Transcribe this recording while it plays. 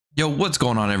Yo, what's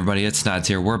going on everybody? It's Snods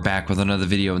here. We're back with another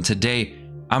video, and today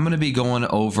I'm going to be going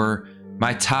over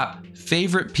my top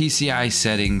favorite PCI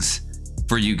settings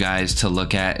for you guys to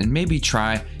look at and maybe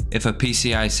try. If a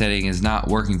PCI setting is not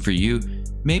working for you,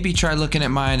 maybe try looking at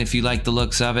mine if you like the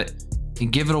looks of it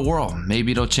and give it a whirl.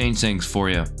 Maybe it'll change things for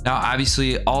you. Now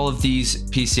obviously all of these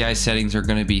PCI settings are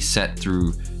going to be set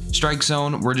through Strike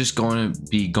Zone. We're just going to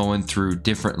be going through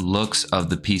different looks of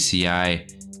the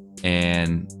PCI,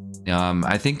 and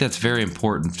I think that's very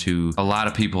important to a lot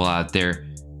of people out there,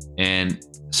 and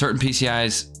certain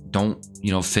PCIs don't,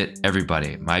 fit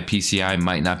everybody. My PCI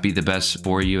might not be the best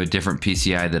for you. A different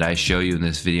PCI that I show you in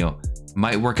this video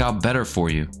might work out better for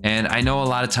you. And I know a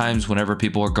lot of times whenever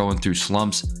people are going through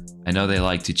slumps, I know they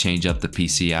like to change up the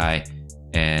PCI,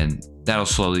 and that'll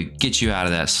slowly get you out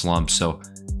of that slump. So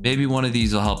maybe one of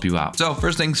these will help you out. So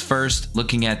first things first,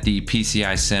 looking at the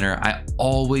PCI center, I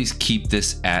always keep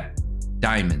this at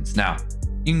diamonds. Now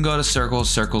you can go to circles.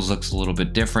 Circles looks a little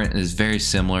bit different. It is very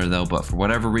similar though, but for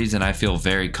whatever reason I feel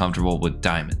very comfortable with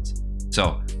diamonds.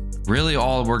 So really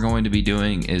all we're going to be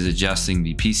doing is adjusting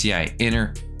the PCI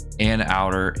inner and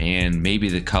outer, and maybe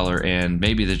the color and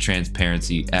maybe the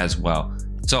transparency as well.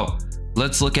 So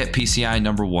let's look at PCI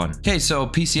number one. Okay, so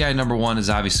PCI number one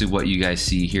is obviously what you guys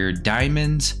see here.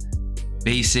 Diamonds,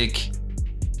 basic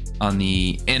on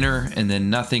the inner, and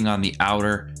then nothing on the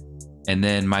outer. And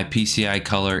then my PCI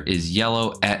color is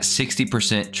yellow at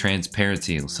 60%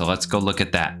 transparency. So let's go look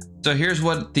at that. So here's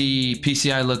what the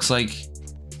PCI looks like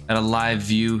at a live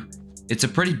view. It's a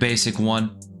pretty basic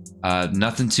one,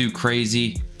 nothing too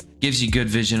crazy. Gives you good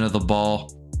vision of the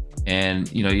ball, and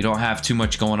you don't have too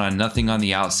much going on. Nothing on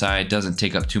the outside, doesn't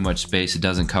take up too much space, it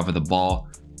doesn't cover the ball,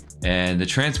 and the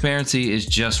transparency is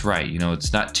just right.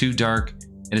 It's not too dark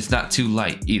and it's not too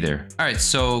light either. All right,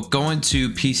 so going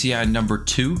to PCI number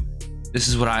two. This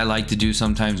is what I like to do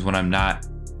sometimes when I'm not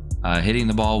hitting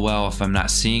the ball well, if I'm not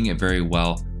seeing it very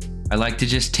well. I like to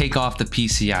just take off the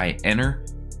PCI inner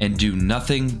and do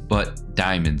nothing but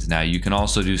diamonds. Now you can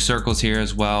also do circles here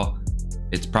as well.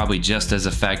 It's probably just as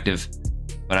effective,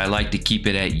 but I like to keep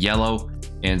it at yellow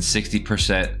and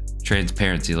 60%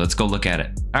 transparency. Let's go look at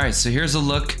it. All right, so here's a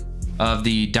look of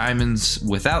the diamonds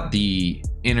without the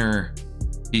inner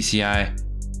PCI.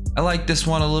 I like this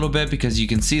one a little bit because you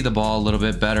can see the ball a little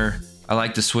bit better. I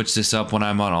like to switch this up when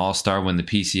I'm on All-Star, when the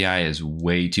PCI is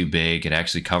way too big. It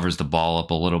actually covers the ball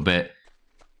up a little bit,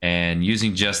 and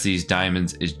using just these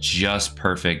diamonds is just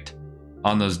perfect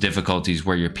on those difficulties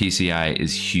where your PCI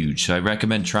is huge. So I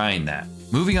recommend trying that.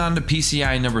 Moving on to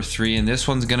PCI number three, and this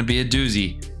one's gonna be a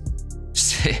doozy.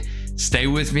 Stay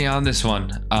with me on this one.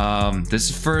 This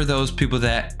is for those people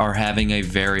that are having a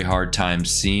very hard time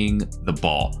seeing the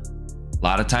ball. A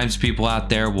lot of times people out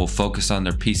there will focus on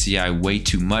their PCI way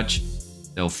too much.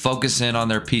 They'll focus in on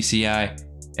their PCI,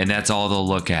 and that's all they'll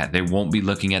look at. They won't be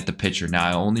looking at the picture. Now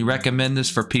I only recommend this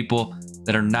for people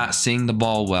that are not seeing the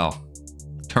ball well.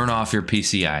 Turn off your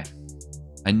PCI.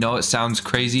 I know it sounds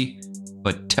crazy,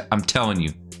 but I'm telling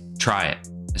you, try it.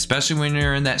 Especially when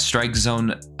you're in that strike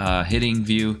zone hitting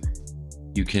view,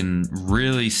 you can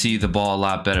really see the ball a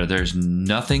lot better. There's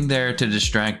nothing there to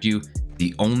distract you.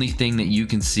 The only thing that you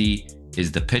can see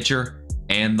is the pitcher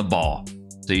and the ball.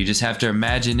 So you just have to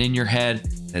imagine in your head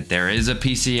that there is a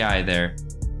PCI there.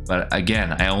 But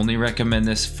again, I only recommend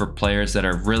this for players that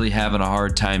are really having a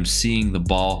hard time seeing the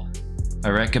ball. I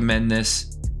recommend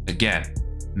this, again,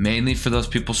 mainly for those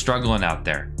people struggling out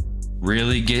there.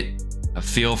 Really get a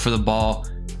feel for the ball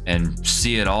and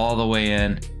see it all the way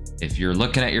in. If you're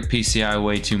looking at your PCI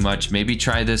way too much, maybe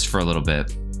try this for a little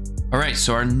bit. All right,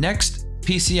 so our next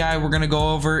PCI we're gonna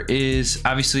go over is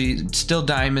obviously still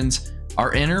diamonds.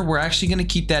 Our inner, we're actually gonna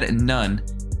keep that at none,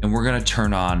 and we're gonna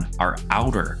turn on our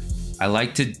outer. I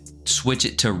like to switch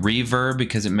it to reverb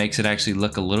because it makes it actually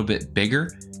look a little bit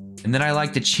bigger. And then I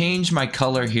like to change my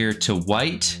color here to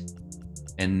white,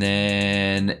 and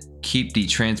then keep the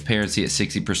transparency at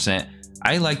 60%.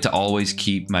 I like to always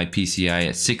keep my PCI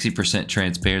at 60%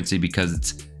 transparency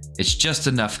because it's just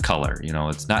enough color.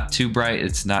 It's not too bright,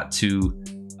 it's not too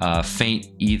faint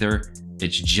either.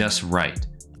 It's just right.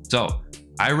 So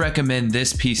I recommend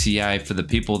this PCI for the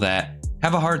people that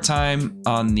have a hard time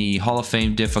on the Hall of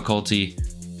Fame difficulty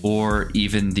or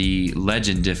even the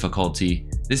Legend difficulty.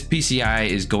 This PCI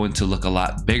is going to look a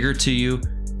lot bigger to you.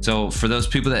 So for those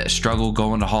people that struggle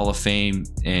going to Hall of Fame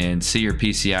and see your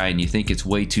PCI and you think it's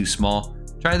way too small,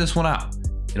 try this one out.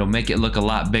 It'll make it look a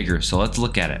lot bigger. So let's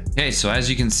look at it. Okay, so as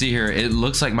you can see here, it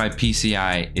looks like my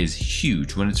PCI is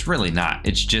huge when it's really not.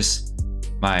 It's just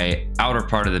my outer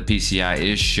part of the PCI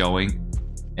is showing,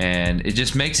 and it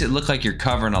just makes it look like you're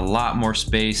covering a lot more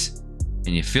space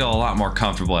and you feel a lot more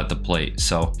comfortable at the plate.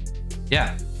 So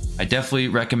yeah, I definitely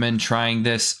recommend trying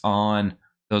this on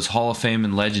those Hall of Fame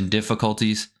and Legend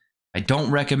difficulties. I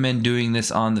don't recommend doing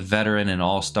this on the Veteran and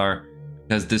All-Star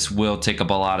because this will take up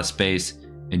a lot of space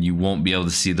and you won't be able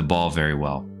to see the ball very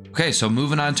well. Okay, so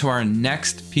moving on to our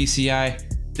next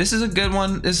PCI. This is a good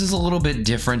one. This is a little bit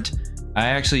different. I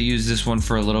actually used this one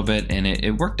for a little bit and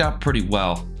it worked out pretty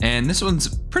well. And this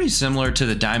one's pretty similar to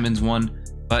the Diamonds one,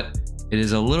 but it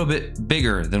is a little bit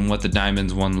bigger than what the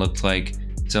Diamonds one looked like.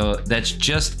 So that's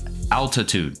just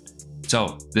altitude.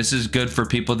 So this is good for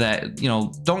people that, you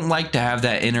know, don't like to have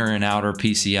that inner and outer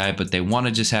PCI, but they want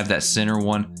to just have that center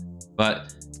one.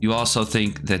 But you also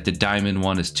think that the Diamond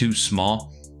one is too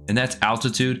small, and that's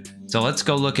altitude. So let's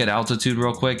go look at altitude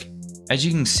real quick. As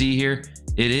you can see here,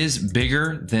 it is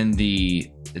bigger than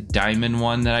the Diamond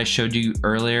one that I showed you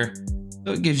earlier.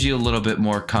 So it gives you a little bit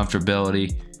more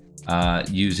comfortability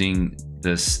using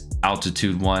this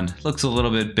altitude one. Looks a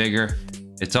little bit bigger.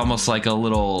 It's almost like a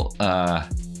little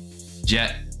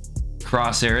jet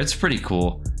crosshair. It's pretty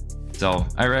cool. So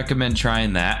I recommend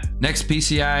trying that. Next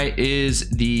PCI is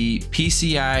the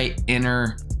PCI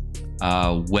inner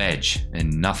wedge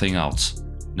and nothing else.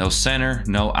 No center,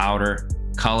 no outer.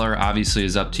 Color obviously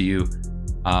is up to you.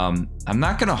 I'm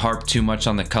not gonna harp too much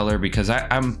on the color because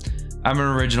I'm an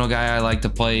original guy. I like to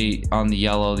play on the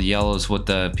yellow. The yellow is what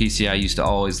the PCI used to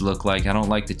always look like. I don't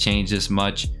like to change this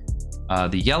much.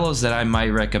 The yellows that I might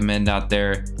recommend out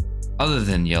there other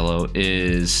than yellow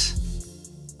is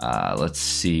let's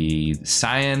see,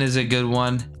 cyan is a good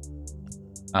one.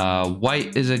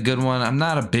 White is a good one. I'm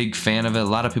not a big fan of it. A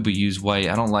lot of people use white.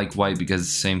 I don't like white because it's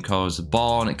the same color as the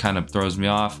ball and it kind of throws me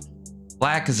off.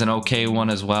 Black is an okay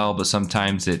one as well, but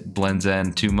sometimes it blends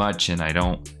in too much and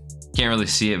can't really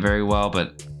see it very well.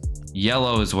 But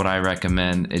yellow is what I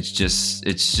recommend. It's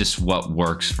just what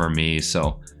works for me.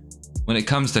 So when it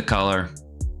comes to color,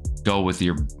 go with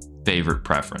your favorite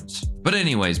preference. But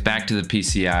anyways, back to the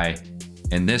PCI.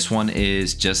 And this one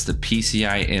is just the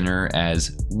PCI inner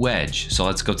as wedge. So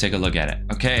let's go take a look at it.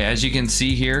 Okay, as you can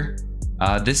see here,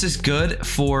 this is good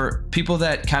for people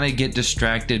that kind of get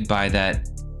distracted by that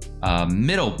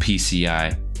middle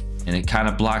PCI and it kind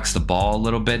of blocks the ball a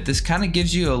little bit. This kind of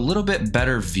gives you a little bit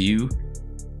better view.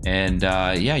 And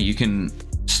yeah, you can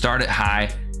start it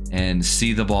high and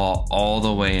see the ball all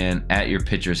the way in at your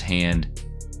pitcher's hand.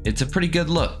 It's a pretty good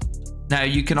look. Now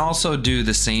you can also do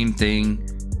the same thing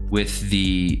with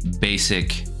the basic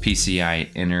PCI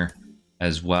inner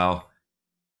as well.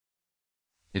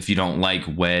 If you don't like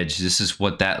wedge, this is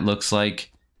what that looks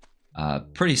like.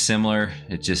 Pretty similar.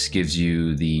 It just gives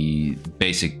you the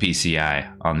basic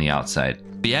PCI on the outside.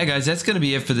 But yeah, guys, that's gonna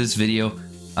be it for this video.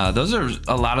 Those are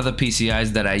a lot of the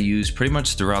PCIs that I use pretty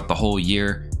much throughout the whole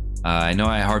year. I know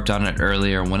I harped on it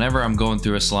earlier. Whenever I'm going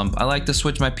through a slump, I like to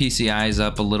switch my PCIs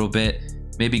up a little bit.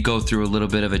 Maybe go through a little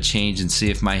bit of a change and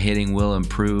see if my hitting will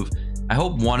improve. I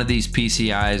hope one of these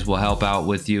PCIs will help out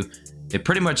with you. It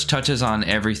pretty much touches on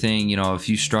everything. You know, if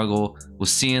you struggle with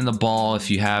seeing the ball, if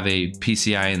you have a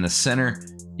PCI in the center,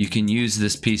 you can use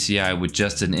this PCI with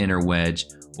just an inner wedge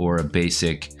or a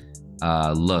basic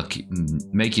look,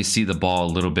 make you see the ball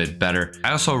a little bit better.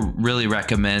 I also really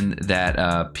recommend that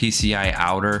PCI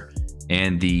outer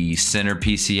and the center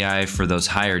PCI for those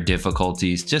higher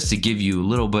difficulties, just to give you a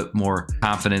little bit more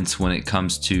confidence when it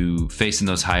comes to facing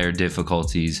those higher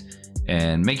difficulties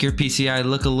and make your PCI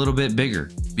look a little bit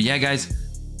bigger. But yeah, guys,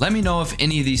 let me know if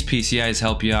any of these PCIs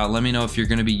help you out. Let me know if you're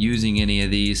going to be using any of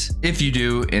these. If you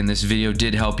do and this video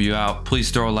did help you out,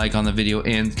 please throw a like on the video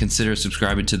and consider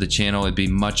subscribing to the channel. It'd be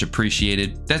much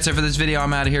appreciated. That's it for this video.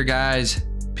 I'm out of here, guys.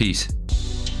 Peace.